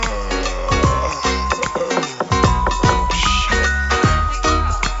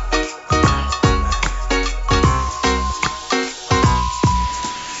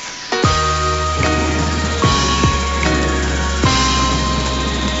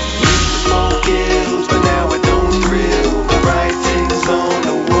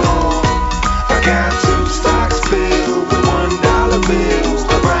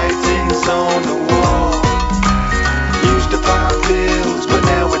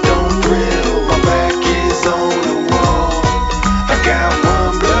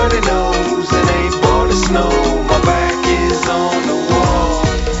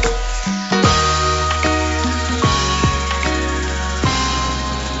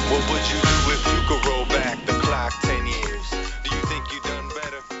What would you do if you could roll back the clock 10 years? Do you think you done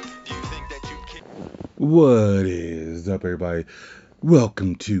better? Do you think that you can? What is up, everybody?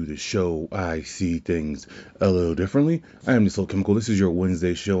 Welcome to the show. I see things a little differently. I am Slow Chemical. This is your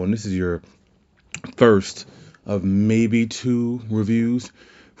Wednesday show, and this is your first of maybe two reviews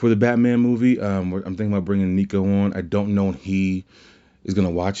for the Batman movie. I'm thinking about bringing Nico on. I don't know when he is gonna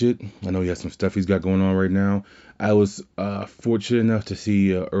watch it. I know he has some stuff he's got going on right now. I was fortunate enough to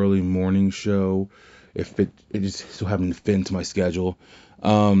see an early morning show. It just so happened to fit into my schedule.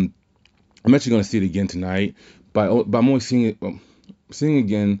 Um, I'm actually going to see it again tonight, but I'm only seeing it seeing it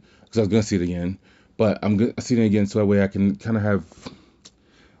again because I was going to see it again, but I'm seeing it again so that way I can kind of have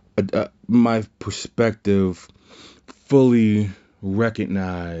my perspective fully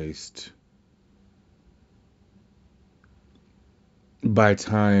recognized by the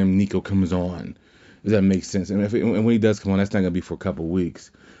time Nico comes on. Does that make sense? And when he does come on, that's not going to be for a couple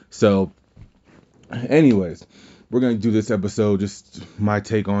weeks. So, anyways, we're going to do this episode, just my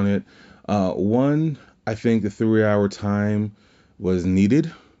take on it. One, I think the 3 hour time was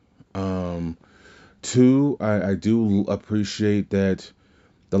needed. Two, I do appreciate that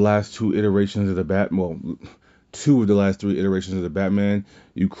the last two iterations of the two of the last three iterations of the Batman,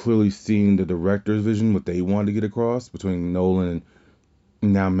 you clearly seen the director's vision, what they wanted to get across between Nolan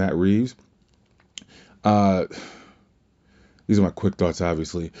and now Matt Reeves. Uh, these are my quick thoughts,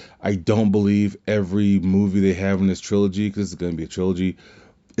 obviously. I don't believe every movie they have in this trilogy, because it's going to be a trilogy,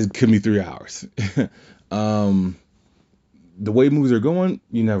 it could be 3 hours. um, the way movies are going,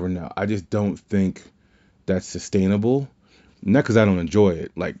 you never know. I just don't think that's sustainable. Not because I don't enjoy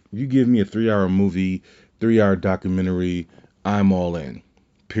it. Like, you give me a 3 hour movie, 3 hour documentary, I'm all in.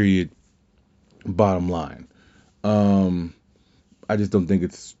 Period. Bottom line. Um, I just don't think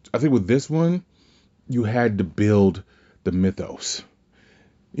it's. I think with this one, you had to build the mythos,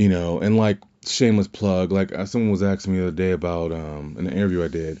 and like, shameless plug, like someone was asking me the other day about in an interview I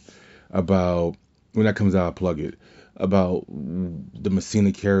did about when that comes out, I'll plug it, about the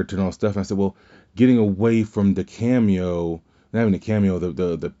Messina character and all stuff. And I said, well, getting away from the cameo, not having the cameo,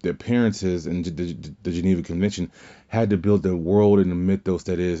 the appearances and the Geneva Convention, had to build the world and the mythos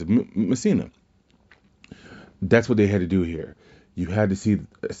that is Messina. That's what they had to do here. You had to see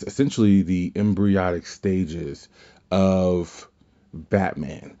essentially the embryonic stages of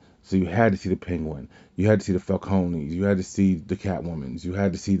Batman. So you had to see the Penguin, you had to see the Falcones, you had to see the Catwomans, you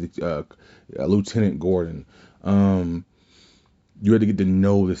had to see the Lieutenant Gordon. Um, you had to get to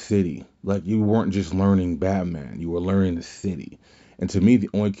know the city. Like, you weren't just learning Batman, you were learning the city. And to me, the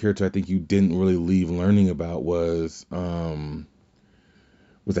only character I think you didn't really leave learning about was Alfred.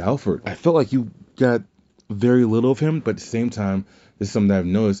 I felt like you got very little of him, but at the same time, this is something that I've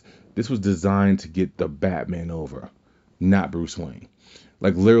noticed. This was designed to get the Batman over, not Bruce Wayne.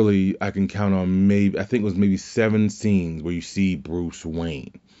 Like, literally, I can count on I think it was maybe 7 scenes where you see Bruce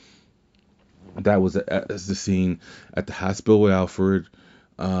Wayne. That was the scene at the hospital with Alfred,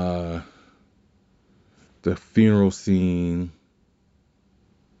 uh, the funeral scene.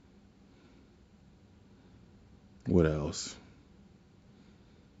 What else?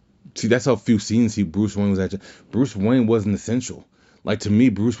 See, that's how few scenes Bruce Wayne was at. Bruce Wayne wasn't essential. Like, to me,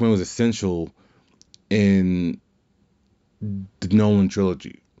 Bruce Wayne was essential in the Nolan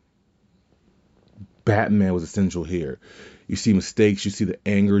trilogy. Batman was essential here. You see mistakes, you see the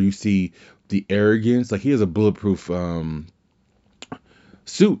anger, you see the arrogance. Like, he has a bulletproof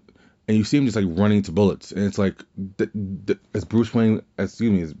suit, and you see him just like running to bullets. And it's like, as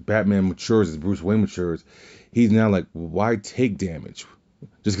Batman matures, as Bruce Wayne matures, he's now like, why take damage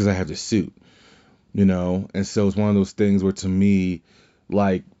just because I have this suit, And so it's one of those things where, to me,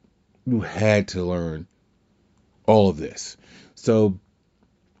 like, you had to learn all of this. So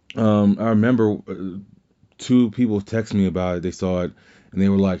I remember two people texted me about it. They saw it and they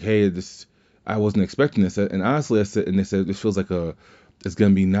were like, "Hey, this I wasn't expecting this." And honestly, I said, and they said, "This feels like it's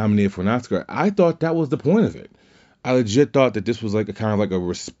gonna be nominated for an Oscar." I thought that was the point of it. I legit thought that this was like a kind of like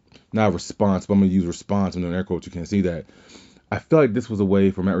not a response, but I'm gonna use response. I'm doing air quotes. You can't see that. I felt like this was a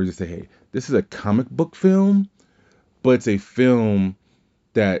way for Matt Reeves to say, "Hey, this is a comic book film, but it's a film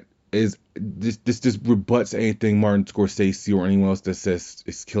that is this just rebuts anything Martin Scorsese or anyone else that says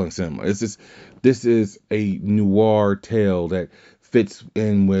it's killing cinema. This is a noir tale that fits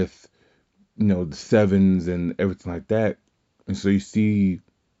in with the sevens and everything like that. And so you see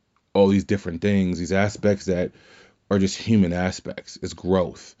all these different things, these aspects that are just human aspects. It's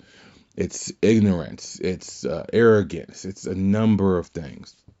growth, it's ignorance, it's arrogance, it's a number of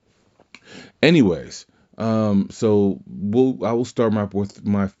things. Anyways, I will start with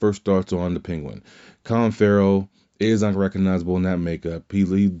my first thoughts on the Penguin. Colin Farrell is unrecognizable in that makeup.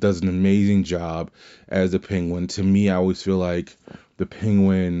 He does an amazing job as the Penguin. To me, I always feel like the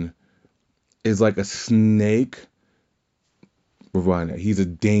Penguin is like a snake. He's a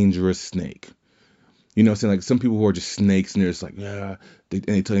dangerous snake. You know what I'm saying? Like some people who are just snakes and they're just like, yeah,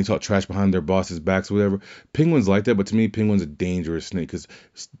 they talk trash behind their boss's backs or whatever. Penguin's like that, but to me, Penguin's a dangerous snake because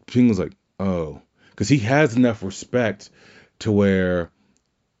Penguin's like, oh, because he has enough respect to where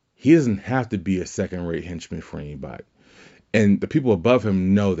he doesn't have to be a second-rate henchman for anybody, and the people above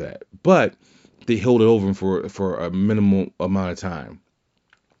him know that, but they hold it over him for a minimal amount of time.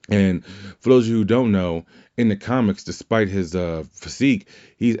 And for those of you who don't know, in the comics, despite his physique,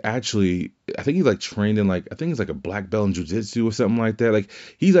 he's actually, I think he's like trained in like, I think he's like a black belt in jujitsu or something like that. Like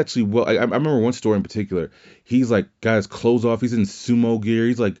he's actually well. I remember one story in particular. He's like got his clothes off. He's in sumo gear.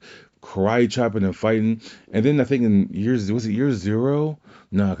 He's like karate chopping and fighting. And then I think in year zero?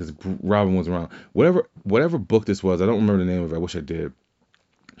 No, because Robin was around. Whatever book this was, I don't remember the name of it. I wish I did.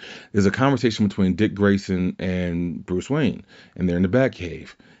 There's a conversation between Dick Grayson and Bruce Wayne, and they're in the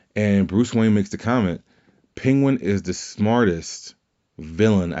Batcave. And Bruce Wayne makes the comment, Penguin is the smartest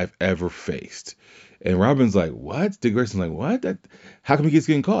villain I've ever faced. And Robin's like, what? Dick Grayson's like, what? How come he keeps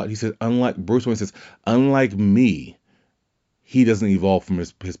getting caught? He says, Bruce Wayne says, unlike me, he doesn't evolve from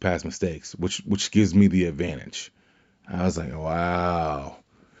his past mistakes, which gives me the advantage. I was like, wow,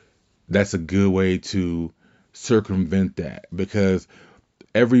 that's a good way to circumvent that, because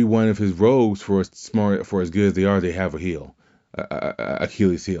every one of his rogues, for as good as they are, they have a heel,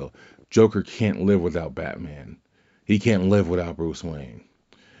 Achilles heel. Joker can't live without Batman. He can't live without Bruce Wayne.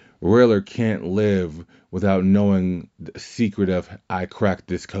 Riddler can't live without knowing the secret of I cracked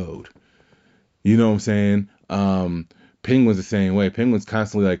this code. You know what I'm saying? Penguin's the same way. Penguin's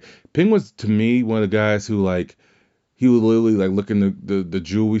to me one of the guys who like he would literally like look in the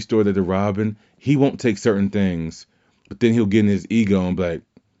jewelry store that they're robbing. He won't take certain things, but then he'll get in his ego and be like,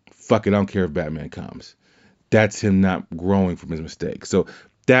 fuck it, I don't care if Batman comes. That's him not growing from his mistakes. So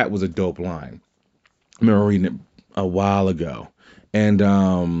that was a dope line. I remember reading it a while ago. And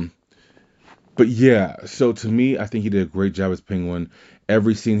but yeah, so to me, I think he did a great job as Penguin.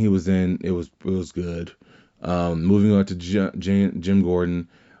 Every scene he was in, it was good. Moving on to Jim Gordon,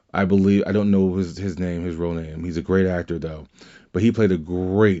 I don't know his name, his real name. He's a great actor though, but he played a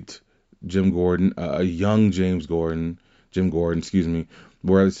great Jim Gordon, a young Jim Gordon, excuse me,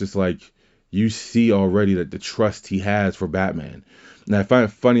 where it's just like you see already that the trust he has for Batman. And I find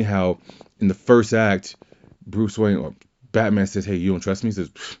it funny how in the first act, Bruce Wayne or Batman says, "Hey, you don't trust me?" He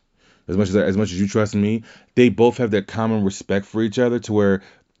says, as much as you trust me." They both have that common respect for each other to where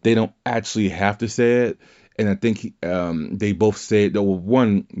they don't actually have to say it. And I think they both say it. Though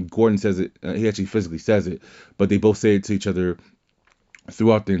one, Gordon says it. He actually physically says it, but they both say it to each other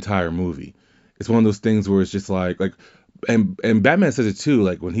throughout the entire movie. It's one of those things where it's just like and Batman says it too.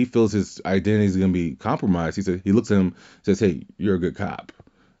 Like when he feels his identity is gonna be compromised, he looks at him, says, "Hey, you're a good cop,"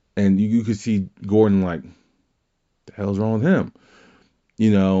 and you could see Gordon like, "The hell's wrong with him?"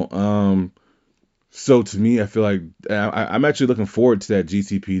 You know. So to me, I feel like I'm actually looking forward to that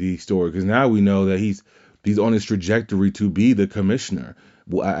GCPD story because now we know that he's on his trajectory to be the commissioner.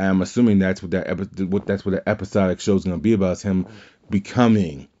 Well, I'm assuming that's what that episodic show is going to be about, is him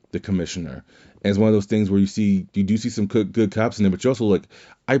becoming the commissioner. And it's one of those things where you do see some good cops in there, but you also like,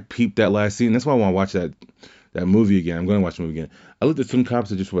 I peeped that last scene. That's why I want to watch that movie again. I'm going to watch the movie again. I looked at some cops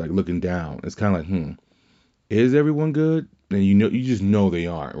that just were like looking down. It's kind of like, is everyone good? And you just know they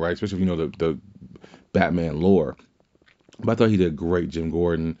aren't, right? Especially if you know the Batman lore. But I thought he did great, Jim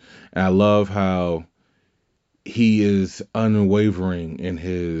Gordon. And I love how he is unwavering in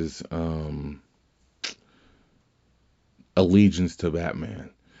his allegiance to Batman.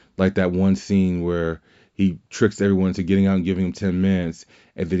 Like that one scene where he tricks everyone into getting out and giving him 10 minutes,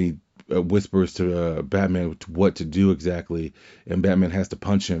 and then he whispers to Batman what to do exactly, and Batman has to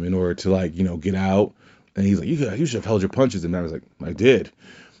punch him in order to get out. And he's like, you should have held your punches. And Batman's like, I did.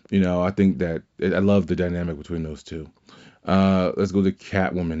 I think that I love the dynamic between those two. Let's go to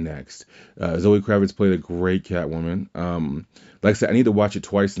Catwoman next. Zoe Kravitz played a great Catwoman. Like I said, I need to watch it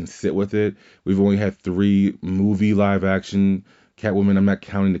twice and sit with it. We've only had 3 movie live action Catwoman. I'm not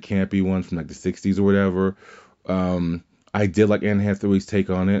counting the campy one from like the 60s or whatever. I did like Anne Hathaway's take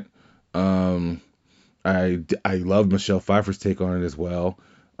on it. I love Michelle Pfeiffer's take on it as well.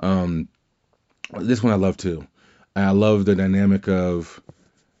 This one I love too. I love the dynamic of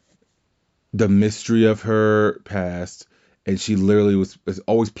the mystery of her past, and she literally was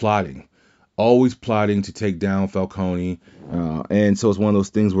always plotting to take down Falcone. And so it's one of those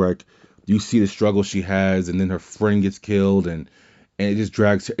things where like you see the struggle she has, and then her friend gets killed, and and it just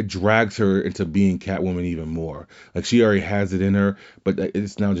drags her into being Catwoman even more. Like she already has it in her, but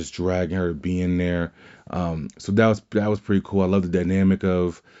it's now just dragging her to be in there. So that was pretty cool. I love the dynamic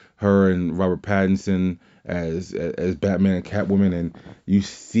of her and Robert Pattinson as Batman and Catwoman, and you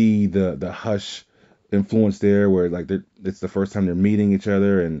see the Hush influence there, where like it's the first time they're meeting each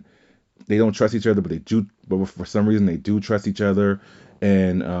other, and they don't trust each other, but they do. But for some reason, they do trust each other,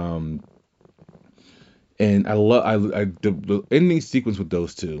 and I love the ending sequence with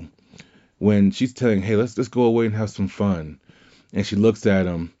those two when she's telling, "Hey, let's go away and have some fun," and she looks at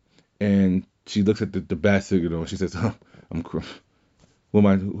him, and she looks at the bat signal, and she says, "Huh, who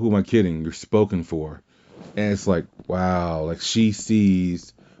am I kidding? You're spoken for," and it's like, wow, like she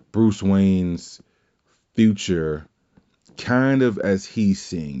sees Bruce Wayne's future kind of as he's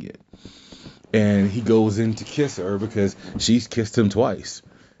seeing it. And he goes in to kiss her because she's kissed him twice.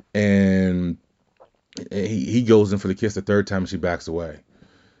 And he goes in for the kiss the third time and she backs away.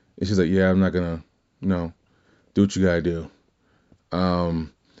 And she's like, yeah, I'm not going to, no, do what you got to do. I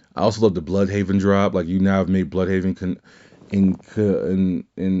also love the Bloodhaven drop. Like, you now have made Bloodhaven in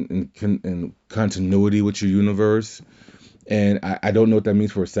continuity with your universe. And I don't know what that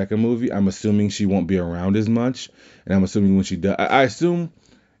means for a second movie. I'm assuming she won't be around as much. And I'm assuming when she does, I assume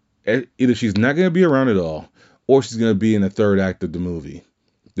either she's not going to be around at all, or she's going to be in the third act of the movie.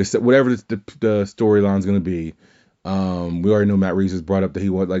 Whatever the storyline's going to be. We already know Matt Reeves has brought up that he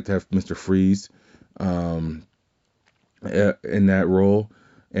would like to have Mr. Freeze in that role.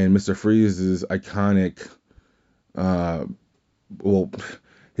 And Mr. Freeze's iconic,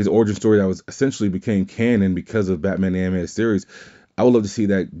 his origin story that was essentially became canon because of Batman the Animated Series. I would love to see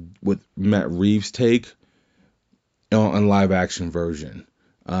that with Matt Reeves' take on live action version.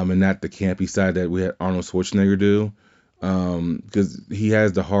 And not the campy side that we had Arnold Schwarzenegger do, because he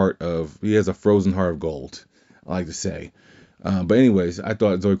has a frozen heart of gold, I like to say. But anyways, I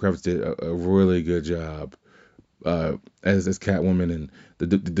thought Zoe Kravitz did a really good job as Catwoman, and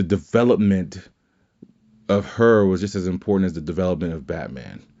the development of her was just as important as the development of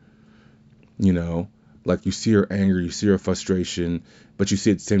Batman. You know, like you see her anger, you see her frustration, but you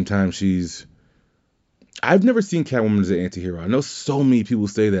see at the same time I've never seen Catwoman as an anti-hero. I know so many people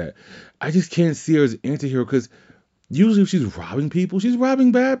say that. I just can't see her as an anti-hero because usually if she's robbing people, she's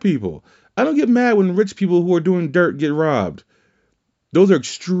robbing bad people. I don't get mad when rich people who are doing dirt get robbed. Those are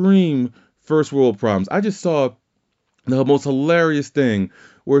extreme first world problems. I just saw the most hilarious thing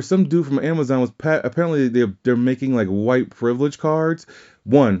where some dude from Amazon was apparently they're making like white privilege cards.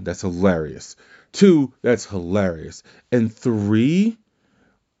 1, that's hilarious. 2, that's hilarious. And 3,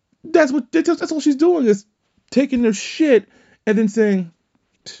 that's all she's doing is taking their shit and then saying,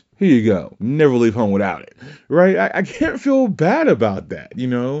 here you go, never leave home without it, right? I can't feel bad about that, you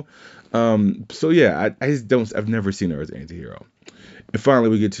know? So yeah, I've never seen her as an anti-hero. And finally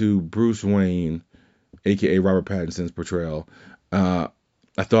we get to Bruce Wayne, aka Robert Pattinson's portrayal. I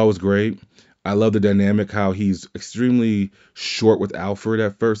thought it was great. I love the dynamic, how he's extremely short with Alfred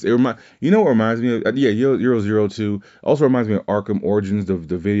at first. You know what it reminds me of? Yeah, 002. Also reminds me of Arkham Origins, the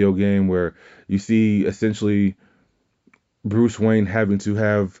video game, where you see essentially Bruce Wayne having to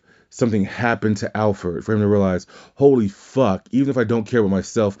have something happen to Alfred for him to realize, holy fuck, even if I don't care about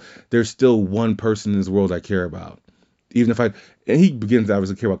myself, there's still one person in this world I care about. And he begins to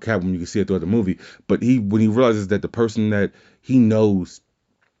obviously care about Catwoman, you can see it throughout the movie, but when he realizes that the person that he knows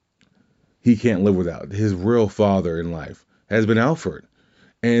he can't live without, his real father in life, has been Alfred.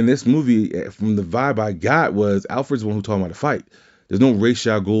 And this movie, from the vibe I got, was Alfred's the one who taught him how to fight. There's no Ra's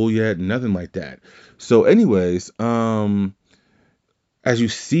al Ghul yet, nothing like that. So anyways, as you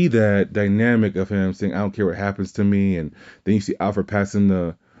see that dynamic of him saying, I don't care what happens to me, and then you see Alfred passing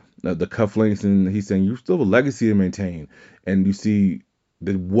the cufflinks, and he's saying, you still have a legacy to maintain. And you see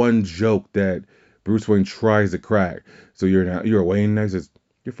the one joke that Bruce Wayne tries to crack. So you're a Wayne now? He says,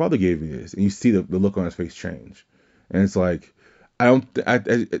 your father gave me this. And you see the look on his face change. And it's like, I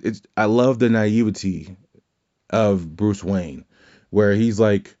love the naivety of Bruce Wayne, where he's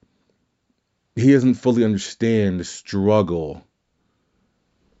like, he doesn't fully understand the struggle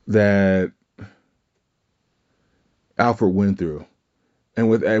that Alfred went through. And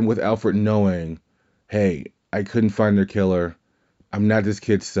with Alfred knowing, hey, I couldn't find their killer. I'm not this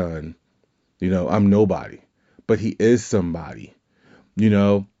kid's son. I'm nobody. But he is somebody.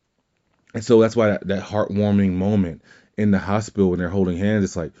 And so that's why that heartwarming moment in the hospital when they're holding hands,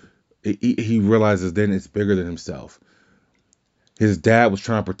 it's like he realizes then it's bigger than himself. His dad was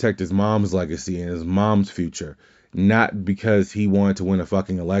trying to protect his mom's legacy and his mom's future, not because he wanted to win a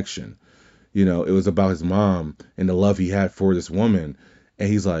fucking election. It was about his mom and the love he had for this woman. And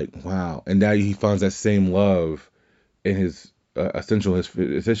he's like, wow. And now he finds that same love in his essentially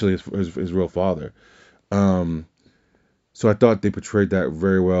his real father. Um, so I thought they portrayed that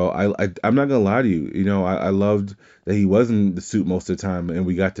very well. I'm not gonna lie to you. I loved that he was in the suit most of the time, and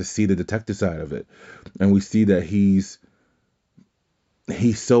we got to see the detective side of it, and we see that he's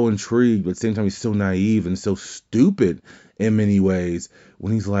so intrigued, but at the same time he's so naive and so stupid in many ways.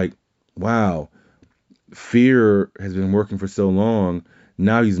 When he's like, "Wow, fear has been working for so long.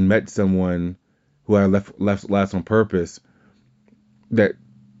 Now he's met someone who I left last on purpose that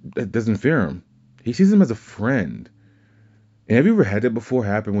doesn't fear him. He sees him as a friend." And have you ever had that before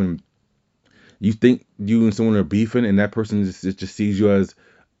happen when you think you and someone are beefing and that person just sees you as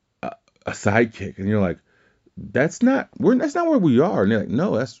a sidekick, and you're like, that's not where we are, and they're like,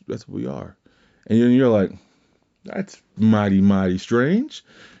 no, that's where we are, and you're like, that's mighty strange.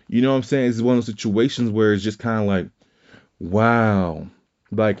 You know what I'm saying? It's one of those situations where it's just kind of like, wow,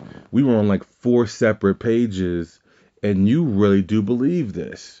 like we were on like four separate pages, and you really do believe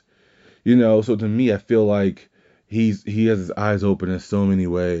this. So to me, I feel like he has his eyes open in so many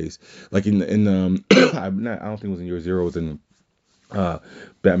ways. Like I don't think it was in Year Zero, it was in uh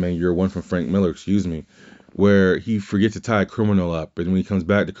Batman Year One from Frank Miller, excuse me, where he forgets to tie a criminal up, and when he comes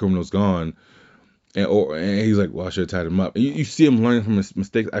back, the criminal's gone, and he's like, "Well, I should have tied him up." And you see him learning from his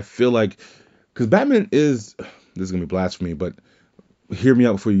mistakes. I feel like because Batman is this is gonna be blasphemy, but hear me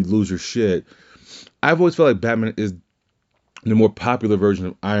out before you lose your shit. I've always felt like Batman is the more popular version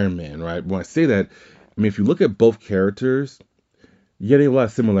of Iron Man, right? When I say that, I mean if you look at both characters, yeah, they have a lot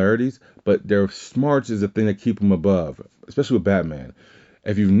of similarities, but their smarts is the thing that keep them above, especially with Batman.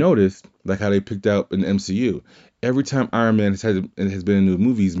 If you've noticed, like how they picked out in the MCU, every time Iron Man has been in new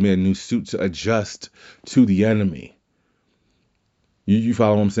movies, made a new suit to adjust to the enemy. You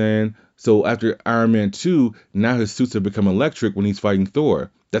follow what I'm saying? So after Iron Man 2, now his suits have become electric when he's fighting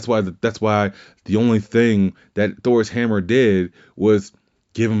Thor. That's why the only thing that Thor's hammer did was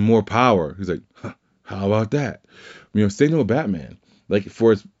give him more power. He's like, huh, how about that? Same thing with Batman. Like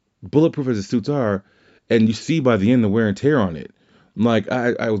for as bulletproof as his suits are, and you see by the end the wear and tear on it. Like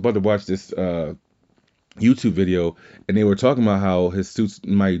I was about to watch this YouTube video, and they were talking about how his suit's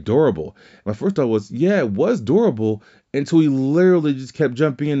mighty durable. My first thought was, yeah, it was durable until he literally just kept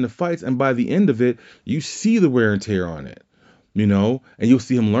jumping into fights, and by the end of it, you see the wear and tear on it. And you'll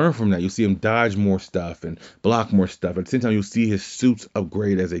see him learn from that. You'll see him dodge more stuff and block more stuff. At the same time, you'll see his suits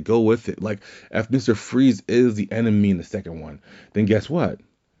upgrade as they go with it. Like, if Mr. Freeze is the enemy in the second one, then guess what?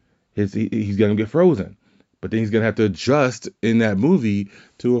 He's going to get frozen. But then he's going to have to adjust in that movie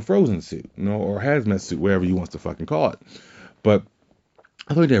to a frozen suit, or hazmat suit, whatever he wants to fucking call it. But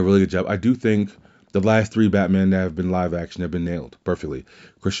I think they did a really good job. I do think the last three Batman that have been live action have been nailed perfectly.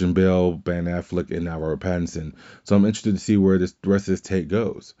 Christian Bale, Ben Affleck, and now Robert Pattinson. So I'm interested to see where the rest of this take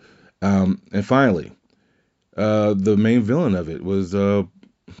goes. And finally, the main villain of it was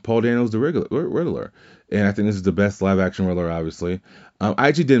Paul Daniels, the Riddler. And I think this is the best live action Riddler, obviously. I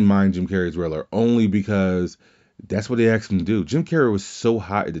actually didn't mind Jim Carrey's Riddler, only because that's what they asked him to do. Jim Carrey was so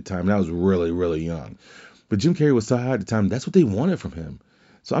hot at the time, and I was really, really young. But Jim Carrey was so hot at the time, that's what they wanted from him.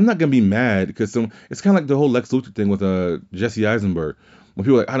 So I'm not gonna be mad because it's kind of like the whole Lex Luthor thing with Jesse Eisenberg. When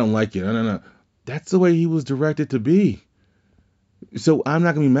people are like, I don't like it, no. That's the way he was directed to be. So I'm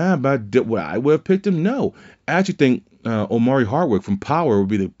not gonna be mad about what I would have picked him. No, I actually think Omari Hardwick from Power would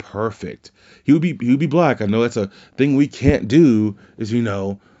be the perfect. He would be black. I know that's a thing we can't do, is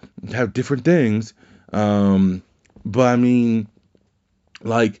have different things. But I mean,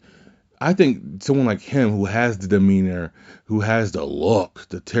 like, I think someone like him who has the demeanor, who has the look,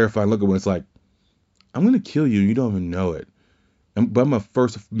 the terrifying look, when it's like, I'm gonna kill you and you don't even know it. But I'm gonna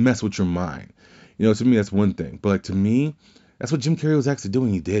first mess with your mind. To me that's one thing. But like to me, that's what Jim Carrey was actually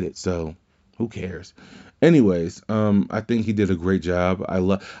doing. He did it. So who cares? Anyways, I think he did a great job.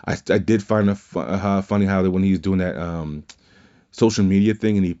 I did find it funny how that when he was doing that social media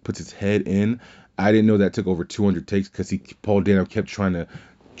thing and he puts his head in. I didn't know that took over 200 takes because Paul Dano kept trying to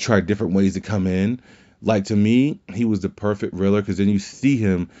try different ways to come in. Like to me, he was the perfect Riddler because then you see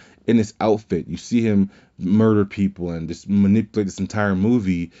him in this outfit, you see him murder people and just manipulate this entire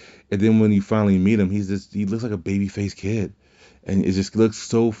movie, and then when you finally meet him, he looks like a baby faced kid, and it just looks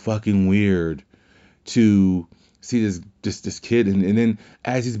so fucking weird to see this kid, and then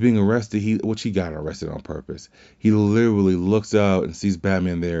as he's being arrested, he got arrested on purpose. He literally looks out and sees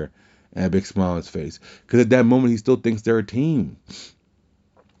Batman there and a big smile on his face because at that moment he still thinks they're a team.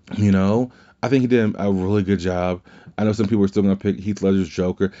 I think he did a really good job. I know some people are still gonna pick Heath Ledger's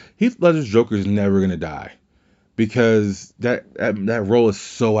Joker. Heath Ledger's Joker is never gonna die because that role is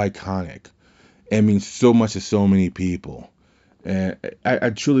so iconic and means so much to so many people. And I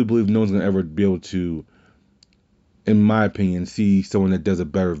truly believe no one's gonna ever be able to in my opinion, see someone that does a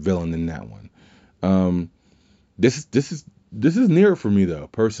better villain than that one. Um, this is near for me though,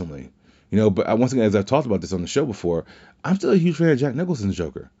 personally. But once again, as I've talked about this on the show before, I'm still a huge fan of Jack Nicholson's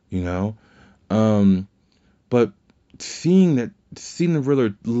Joker. Um, but seeing the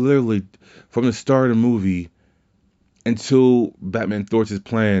Riddler literally from the start of the movie until Batman thwarts his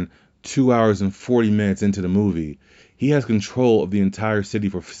plan, 2 hours and 40 minutes into the movie, he has control of the entire city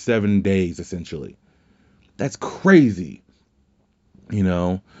for 7 days essentially. That's crazy, you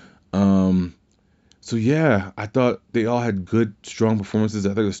know. Um, So yeah, I thought they all had good, strong performances.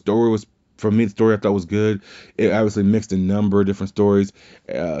 I think the story was, for me, the story I thought was good. It obviously mixed a number of different stories,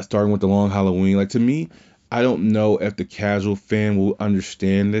 starting with the Long Halloween. Like to me, I don't know if the casual fan will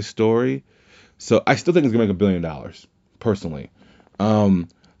understand this story. So I still think it's gonna make $1 billion, personally. Um,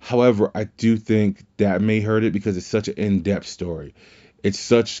 However, I do think that may hurt it because it's such an in-depth story. It's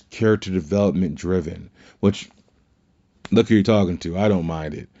such character development driven, which look who you're talking to. I don't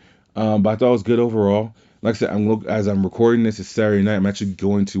mind it. But I thought it was good overall. Like I said, as I'm recording this, it's Saturday night. I'm actually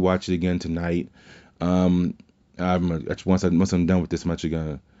going to watch it again tonight. Um, actually once I'm done with this, I'm actually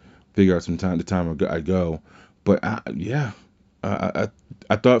gonna figure out the time I go. But yeah, I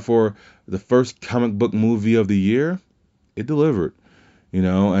thought for the first comic book movie of the year, it delivered. I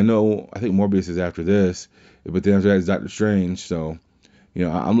think Morbius is after this, but then after that is Doctor Strange. So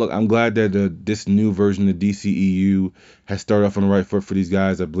I'm glad that this new version of DCEU has started off on the right foot for these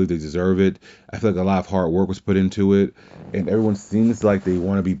guys. I believe they deserve it. I feel like a lot of hard work was put into it, and everyone seems like they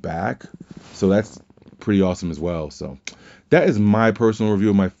want to be back. So that's pretty awesome as well. So that is my personal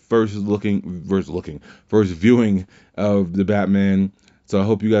review of my first viewing of the Batman. So I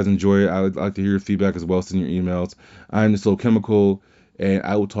hope you guys enjoy it. I would like to hear your feedback as well. Send your emails. I'm the Slow Chemical, and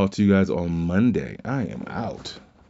I will talk to you guys on Monday. I am out.